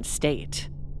different state.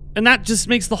 And that just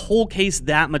makes the whole case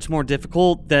that much more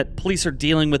difficult, that police are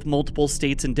dealing with multiple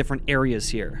states and different areas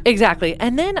here. Exactly.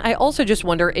 And then I also just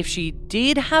wonder if she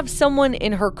did have someone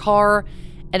in her car,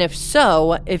 and if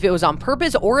so, if it was on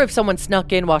purpose, or if someone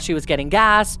snuck in while she was getting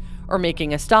gas or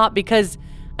making a stop, because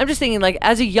I'm just thinking, like,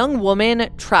 as a young woman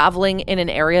traveling in an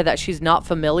area that she's not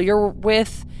familiar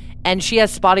with, and she has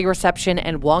spotty reception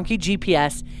and wonky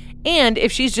GPS, and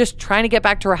if she's just trying to get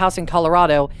back to her house in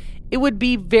Colorado, it would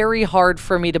be very hard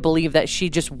for me to believe that she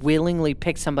just willingly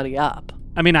picked somebody up.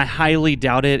 I mean, I highly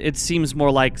doubt it. It seems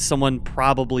more like someone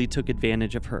probably took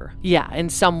advantage of her. Yeah, in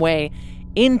some way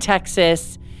in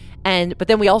Texas. But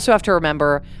then we also have to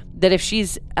remember that if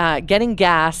she's getting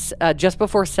gas just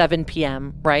before 7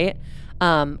 p.m., right?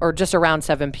 Or just around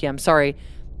 7 p.m., sorry.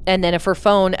 And then if her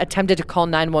phone attempted to call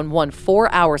 911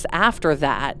 4 hours after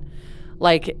that,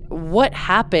 like, what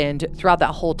happened throughout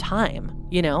that whole time?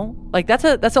 You know, like, that's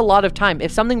a lot of time.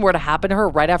 If something were to happen to her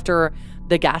right after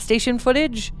the gas station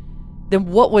footage, then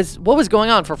what was going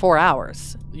on for 4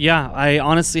 hours? Yeah, I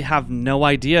honestly have no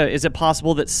idea. Is it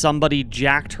possible that somebody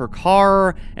jacked her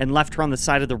car and left her on the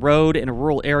side of the road in a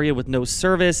rural area with no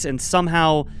service, and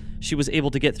somehow she was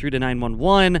able to get through to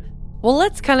 911? Well,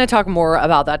 let's kind of talk more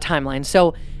about that timeline.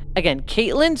 So, again,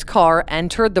 Caitlyn's car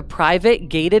entered the private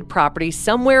gated property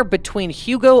somewhere between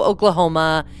Hugo,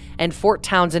 Oklahoma, and Fort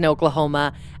Townsend,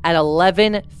 Oklahoma at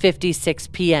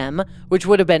 11:56 p.m., which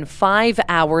would have been 5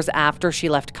 hours after she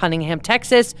left Cunningham,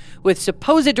 Texas, with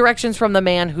supposed directions from the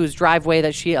man whose driveway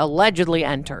that she allegedly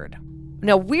entered.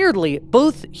 Now, weirdly,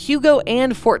 both Hugo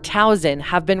and Fort Townsend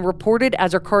have been reported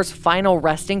as her car's final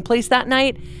resting place that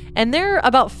night, and they're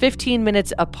about 15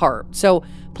 minutes apart. So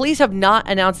police have not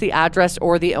announced the address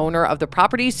or the owner of the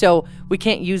property, so we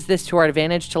can't use this to our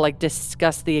advantage to, like,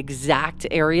 discuss the exact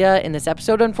area in this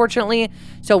episode, unfortunately.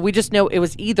 So we just know it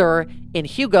was either in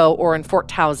Hugo or in Fort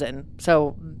Townsend.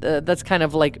 So that's kind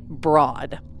of, like,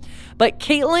 broad. But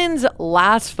Caitlyn's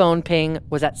last phone ping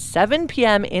was at 7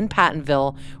 p.m. in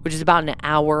Pattonville, which is about an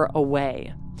hour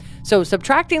away. So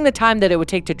subtracting the time that it would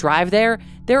take to drive there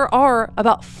are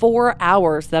about 4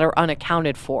 hours that are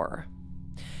unaccounted for.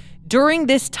 During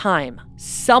this time,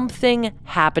 something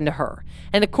happened to her.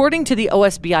 And according to the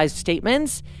OSBI's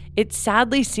statements, it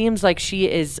sadly seems like she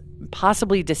is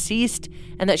possibly deceased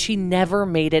and that she never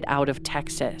made it out of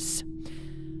Texas.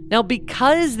 Now,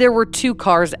 because there were 2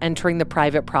 cars entering the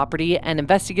private property and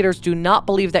investigators do not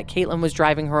believe that Caitlyn was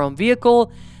driving her own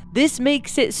vehicle, this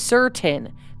makes it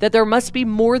certain that there must be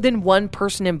more than one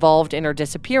person involved in her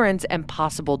disappearance and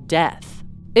possible death.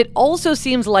 It also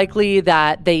seems likely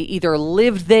that they either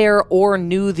lived there or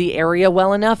knew the area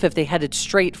well enough if they headed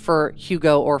straight for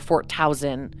Hugo or Fort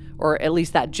Towson, or at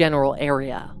least that general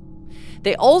area.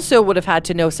 They also would have had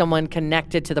to know someone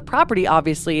connected to the property,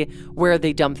 obviously, where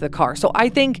they dumped the car. So I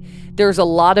think there's a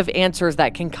lot of answers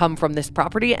that can come from this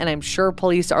property, and I'm sure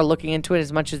police are looking into it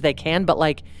as much as they can.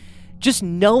 But just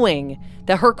knowing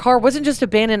that her car wasn't just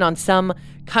abandoned on some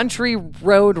country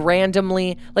road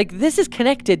randomly, this is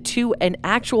connected to an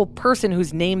actual person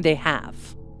whose name they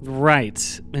have.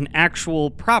 Right. An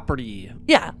actual property.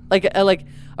 Yeah, like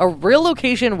a real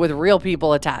location with real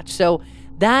people attached. So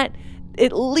that,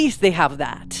 at least they have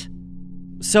that.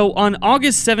 So on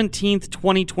August 17th,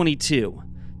 2022,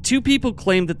 2 people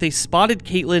claimed that they spotted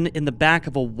Caitlyn in the back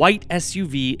of a white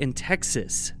SUV in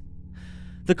Texas.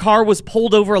 The car was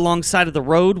pulled over alongside of the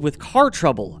road with car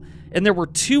trouble, and there were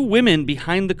 2 women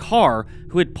behind the car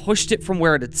who had pushed it from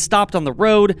where it had stopped on the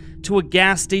road to a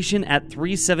gas station at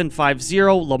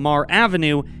 3750 Lamar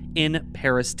Avenue in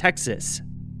Paris, Texas.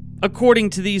 According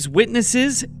to these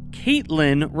witnesses,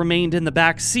 Caitlyn remained in the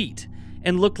back seat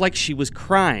and looked like she was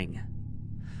crying.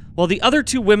 While the other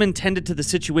 2 women tended to the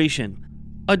situation,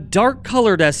 a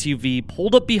dark-colored SUV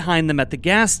pulled up behind them at the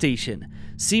gas station,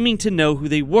 seeming to know who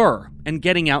they were and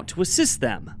getting out to assist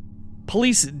them.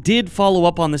 Police did follow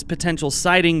up on this potential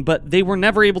sighting, but they were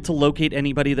never able to locate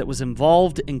anybody that was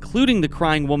involved, including the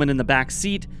crying woman in the back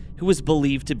seat who was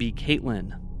believed to be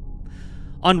Caitlyn.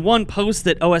 On one post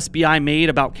that OSBI made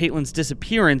about Caitlyn's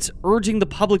disappearance, urging the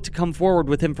public to come forward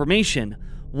with information,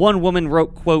 one woman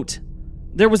wrote, quote,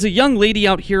 "There was a young lady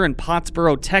out here in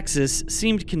Pottsboro, Texas,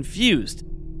 seemed confused.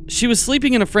 She was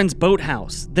sleeping in a friend's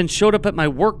boathouse, then showed up at my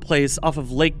workplace off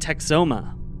of Lake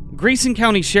Texoma. Grayson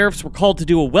County sheriffs were called to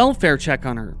do a welfare check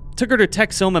on her, took her to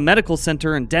Texoma Medical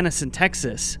Center in Denison,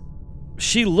 Texas.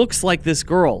 She looks like this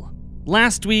girl.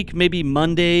 Last week, maybe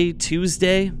Monday,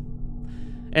 Tuesday."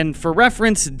 And for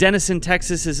reference, Denison,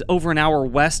 Texas is over an hour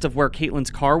west of where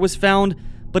Caitlyn's car was found,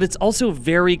 but it's also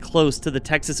very close to the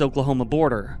Texas-Oklahoma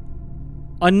border.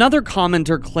 Another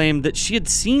commenter claimed that she had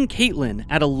seen Caitlyn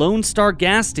at a Lone Star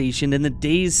gas station in the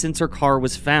days since her car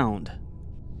was found.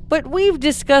 But we've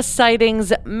discussed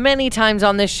sightings many times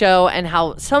on this show and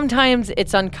how sometimes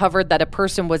it's uncovered that a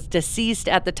person was deceased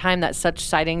at the time that such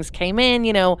sightings came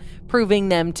in, proving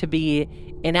them to be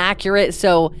inaccurate.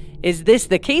 So is this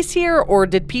the case here, or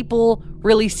did people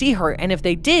really see her? And if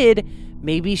they did,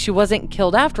 maybe she wasn't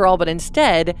killed after all, but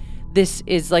instead this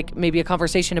is maybe a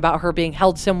conversation about her being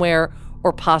held somewhere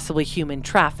or possibly human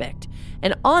trafficked.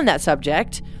 And on that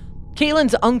subject,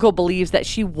 Caitlyn's uncle believes that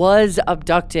she was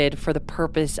abducted for the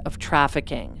purpose of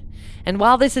trafficking. And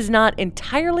while this is not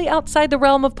entirely outside the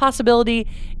realm of possibility,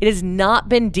 it has not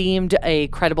been deemed a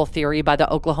credible theory by the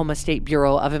Oklahoma State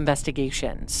Bureau of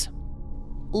Investigations.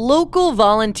 Local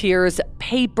volunteers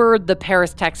papered the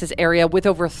Paris, Texas area with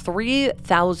over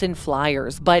 3,000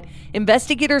 flyers, but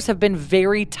investigators have been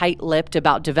very tight-lipped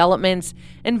about developments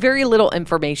and very little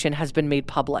information has been made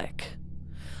public.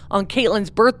 On Caitlyn's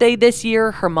birthday this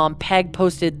year, her mom Peg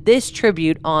posted this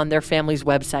tribute on their family's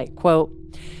website, quote,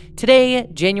 "Today,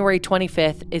 January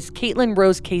 25th, is Caitlyn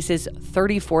Rose Case's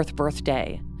 34th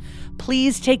birthday.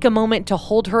 Please take a moment to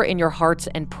hold her in your hearts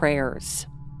and prayers."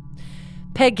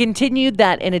 Peg continued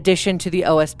that in addition to the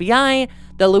OSBI,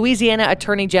 the Louisiana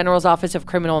Attorney General's Office of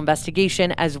Criminal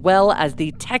Investigation, as well as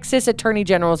the Texas Attorney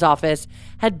General's Office,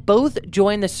 had both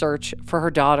joined the search for her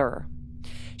daughter.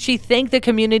 She thanked the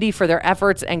community for their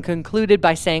efforts and concluded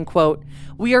by saying, quote,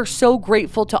 "We are so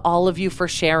grateful to all of you for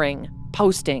sharing,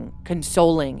 posting,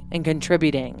 consoling, and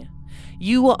contributing.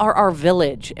 You are our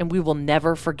village, and we will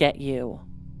never forget you."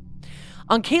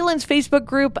 On Caitlyn's Facebook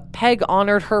group, Peg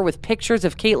honored her with pictures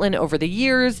of Caitlyn over the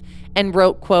years and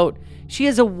wrote, quote, "She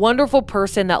is a wonderful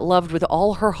person that loved with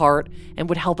all her heart and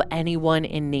would help anyone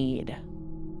in need."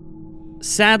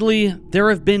 Sadly, there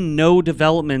have been no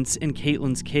developments in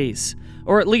Caitlyn's case,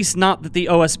 or at least not that the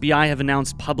OSBI have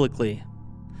announced publicly.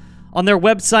 On their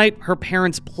website, her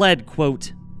parents pled,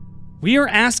 quote, "We are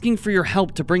asking for your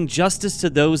help to bring justice to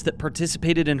those that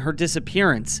participated in her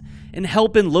disappearance and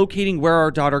help in locating where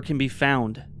our daughter can be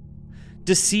found,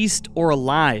 deceased or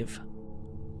alive.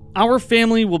 Our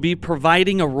family will be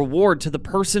providing a reward to the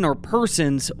person or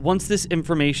persons once this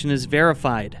information is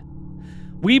verified.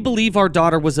 We believe our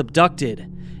daughter was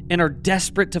abducted, and are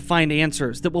desperate to find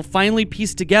answers that will finally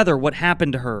piece together what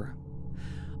happened to her.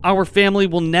 Our family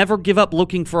will never give up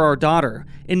looking for our daughter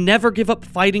and never give up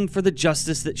fighting for the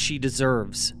justice that she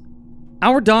deserves.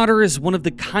 Our daughter is one of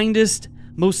the kindest,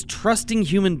 most trusting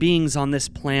human beings on this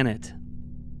planet.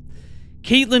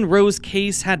 Caitlyn Rose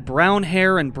Case had brown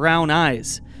hair and brown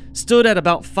eyes, stood at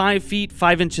about 5 feet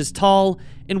 5 inches tall,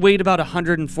 and weighed about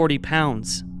 140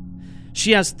 pounds.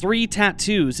 She has 3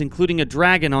 tattoos, including a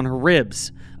dragon on her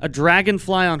ribs, a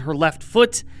dragonfly on her left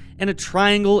foot, and a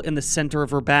triangle in the center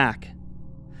of her back.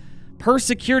 Per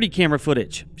security camera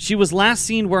footage, she was last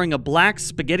seen wearing a black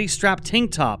spaghetti-strap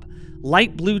tank top,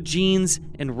 light blue jeans,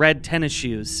 and red tennis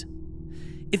shoes.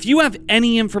 If you have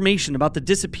any information about the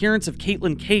disappearance of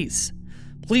Caitlyn Case,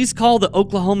 please call the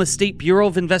Oklahoma State Bureau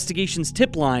of Investigation's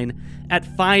tip line at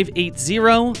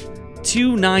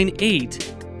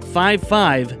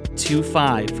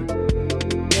 580-298-5525.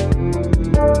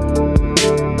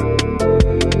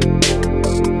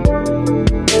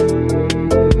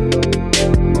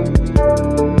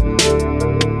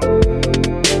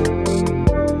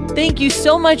 Thank you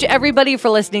so much, everybody, for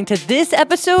listening to this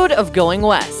episode of Going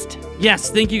West.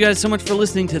 Yes, thank you guys so much for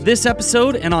listening to this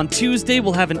episode, and on Tuesday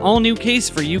we'll have an all-new case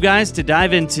for you guys to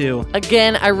dive into.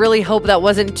 Again, I really hope that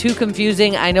wasn't too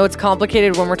confusing. I know it's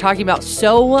complicated when we're talking about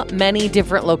so many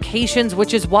different locations,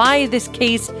 which is why this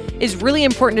case is really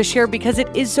important to share because it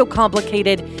is so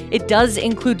complicated. It does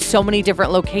include so many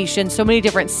different locations, so many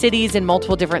different cities in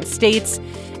multiple different states,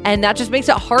 and that just makes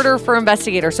it harder for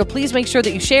investigators. So please make sure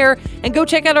that you share and go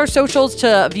check out our socials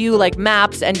to view like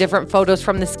maps and different photos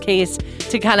from this case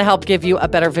to kind of help give you a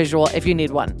better visual if you need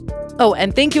one. Oh,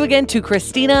 and thank you again to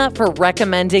Christina for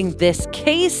recommending this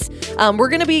case. We're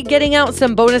going to be getting out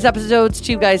some bonus episodes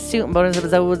to you guys soon.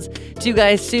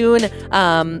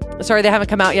 Sorry, they haven't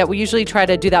come out yet. We usually try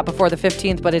to do that before the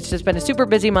 15th, but it's just been a super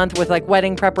busy month with like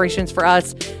wedding preparations for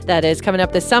us that is coming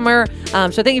up this summer.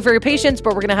 So thank you for your patience,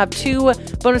 but we're going to have 2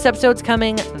 bonus episodes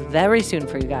coming very soon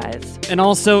for you guys. And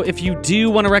also, if you do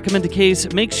want to recommend a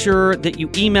case, make sure that you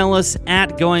email us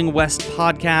at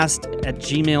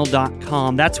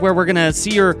goingwestpodcast@gmail.com. That's where we're gonna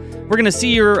see your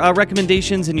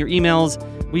recommendations and your emails.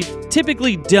 We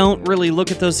typically don't really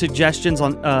look at those suggestions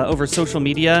on over social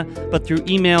media, but through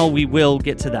email we will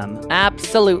get to them.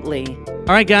 Absolutely.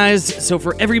 All right, guys. So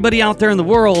for everybody out there in the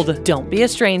world, don't be a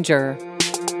stranger.